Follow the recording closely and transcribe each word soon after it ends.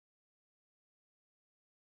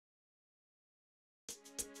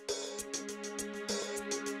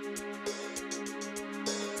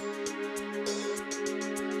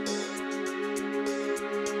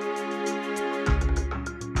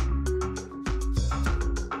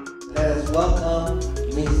welcome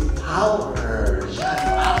Miss Power.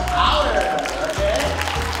 Power, okay?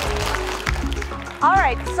 All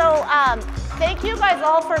right, so thank you guys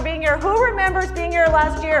all for being here. Who remembers being here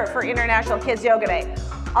last year for International Kids Yoga Day?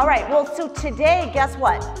 All right, well, so today, guess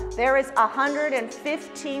what? There is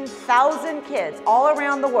 115,000 kids all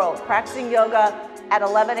around the world practicing yoga at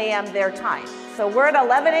 11 a.m. their time. So we're at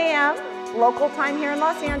 11 a.m. local time here in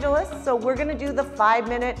Los Angeles, so we're gonna do the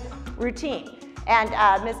 5-minute routine. And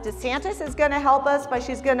Ms. DeSantis is gonna help us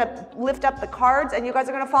she's gonna lift up the cards and you guys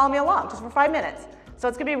are gonna follow me along just for 5 minutes. So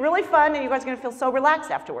it's gonna be really fun and you guys are gonna feel so relaxed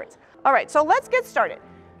afterwards. All right, so let's get started.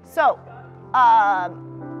 So,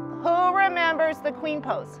 who remembers the queen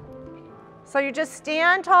pose? So you just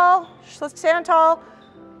stand tall, let's stand tall,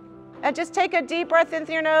 and just take a deep breath in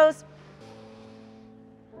through your nose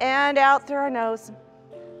and out through our nose.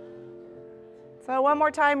 So one more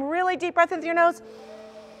time, really deep breath in through your nose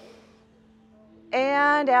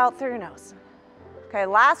and out through your nose. Okay,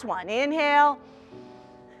 last one, inhale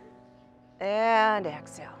and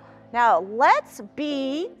exhale. Now let's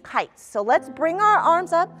be kites. So let's bring our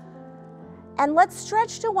arms up and let's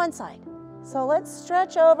stretch to one side. So let's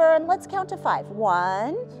stretch over and let's count to 5.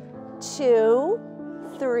 1, 2,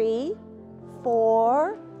 3,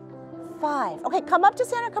 4, 5. Okay, come up to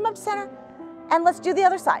center, and let's do the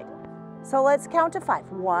other side. So let's count to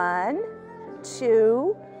 5. 1,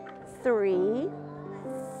 2, 3,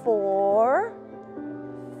 4,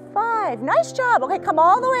 5. Nice job. Okay, come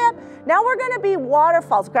all the way up. Now we're gonna be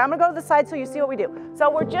waterfalls. Okay, I'm gonna go to the side so you see what we do. So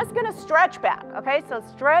we're just gonna stretch back, okay? So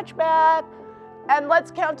stretch back, and let's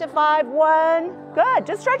count to 5. 1, good.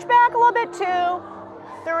 Just stretch back a little bit. 2,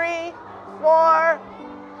 3, 4,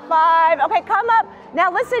 5. Okay, come up. Now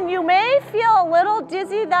listen, you may feel a little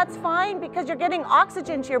dizzy. That's fine because you're getting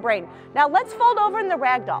oxygen to your brain. Now let's fold over in the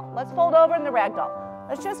ragdoll. Let's fold over in the ragdoll.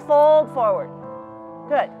 Let's just fold forward.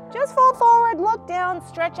 Good. Just fold forward, look down,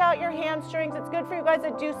 stretch out your hamstrings. It's good for you guys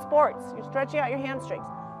that do sports. You're stretching out your hamstrings.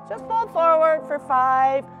 Just fold forward for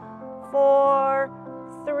 5, 4,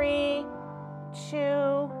 3,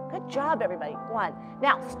 2. Good job, everybody. 1.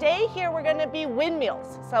 Now, stay here. We're going to be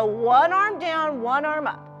windmills. So one arm down, one arm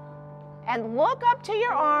up. And look up to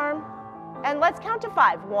your arm, and let's count to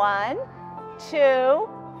 5. 1, 2,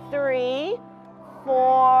 3,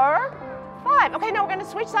 4, 5. Okay, now we're going to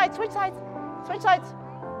switch sides, switch sides, switch sides.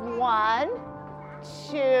 1,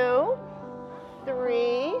 2,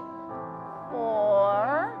 3,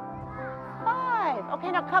 4, 5.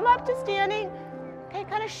 Okay, now come up to standing. Okay,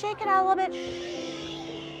 kind of shake it out a little bit.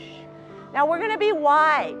 Shh. Now we're going to be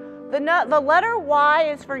Y. The letter Y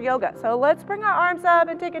is for yoga. So let's bring our arms up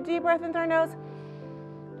and take a deep breath in through our nose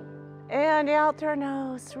and out through our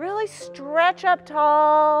nose. Really stretch up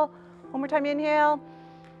tall. One more time, inhale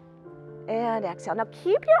and exhale. Now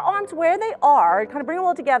keep your arms where they are, kind of bring them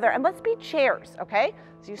all together, and let's be chairs, okay?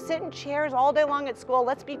 So you sit in chairs all day long at school.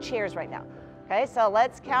 Let's be chairs right now. Okay, so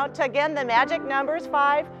let's count again the magic numbers.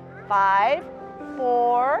 5, 5,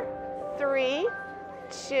 4, 3,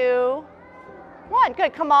 2, 1.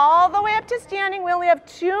 Good. Come all the way up to standing. We only have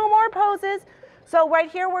 2 more poses. So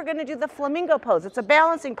right here, we're going to do the flamingo pose. It's a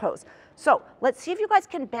balancing pose. So let's see if you guys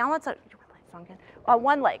can balance on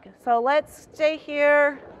one leg. So let's stay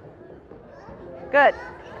here. Good.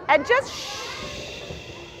 And just shh.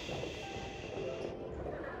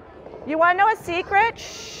 You want to know a secret?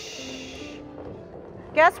 Shh.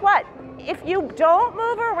 Guess what? If you don't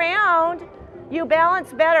move around, you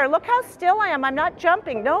balance better. Look how still I am. I'm not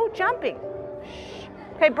jumping. No jumping. Shh.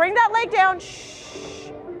 Okay, bring that leg down.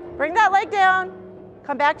 Shh. Bring that leg down.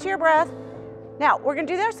 Come back to your breath. Now, we're going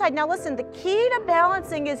to do the other side. Now, listen, the key to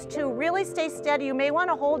balancing is to really stay steady. You may want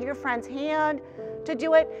to hold your friend's hand to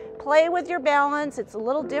do it. Play with your balance. It's a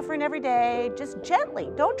little different every day. Just gently.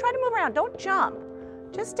 Don't try to move around. Don't jump.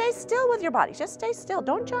 Just stay still with your body. Just stay still.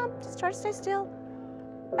 Don't jump. Just try to stay still.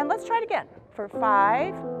 And let's try it again. For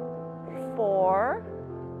 5, 4,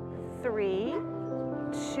 3,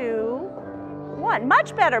 2, 1.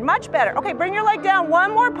 Much better, much better. Okay, bring your leg down.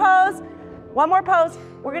 One more pose. One more pose.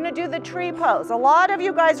 We're going to do the tree pose. A lot of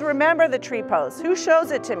you guys remember the tree pose. Who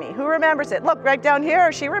shows it to me? Who remembers it? Look, right down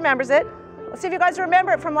here, she remembers it. Let's see if you guys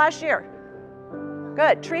remember it from last year.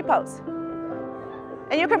 Good, tree pose.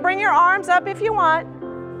 And you can bring your arms up if you want.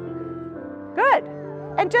 Good.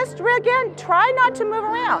 And just, again, try not to move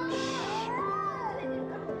around.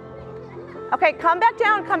 Okay, come back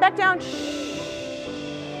down, come back down.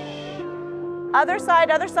 Other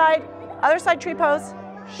side, other side. Other side tree pose.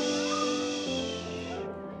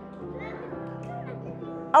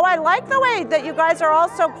 Oh, I like the way that you guys are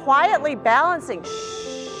also quietly balancing.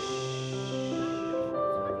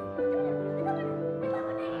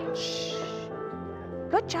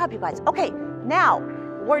 Good job, you guys. Okay, now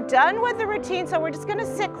we're done with the routine, so we're just gonna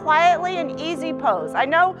sit quietly in easy pose. I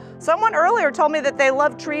know someone earlier told me that they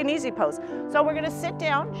love tree and easy pose. So we're gonna sit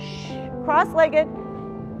down, cross-legged,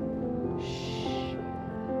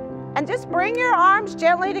 and just bring your arms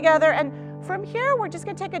gently together. And from here, we're just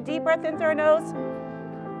gonna take a deep breath in through our nose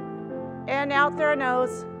and out through our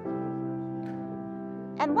nose.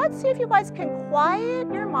 And let's see if you guys can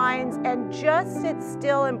quiet your minds and just sit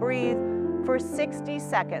still and breathe for 60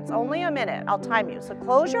 seconds, only a minute. I'll time you. So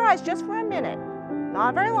close your eyes just for a minute,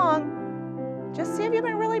 not very long. Just see if you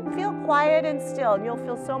can really feel quiet and still, and you'll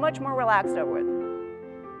feel so much more relaxed over it.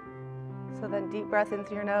 So then deep breath in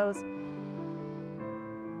through your nose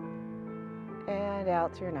and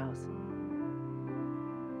out through your nose.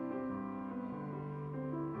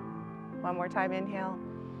 One more time, inhale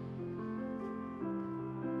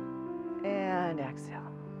and exhale.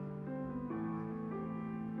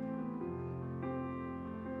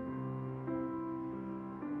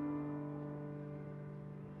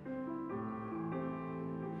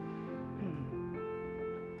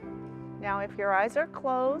 Now, if your eyes are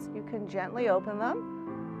closed, you can gently open them.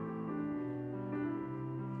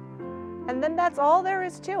 And then that's all there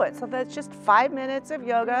is to it. So that's just 5 minutes of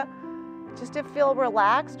yoga, just to feel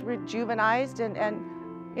relaxed, rejuvenized, and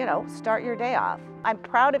you know, start your day off. I'm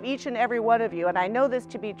proud of each and every one of you, and I know this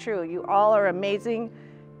to be true. You all are amazing,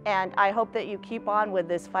 and I hope that you keep on with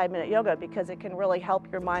this 5-minute yoga because it can really help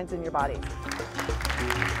your minds and your bodies.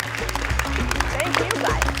 Thank you,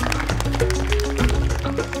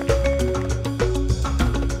 guys.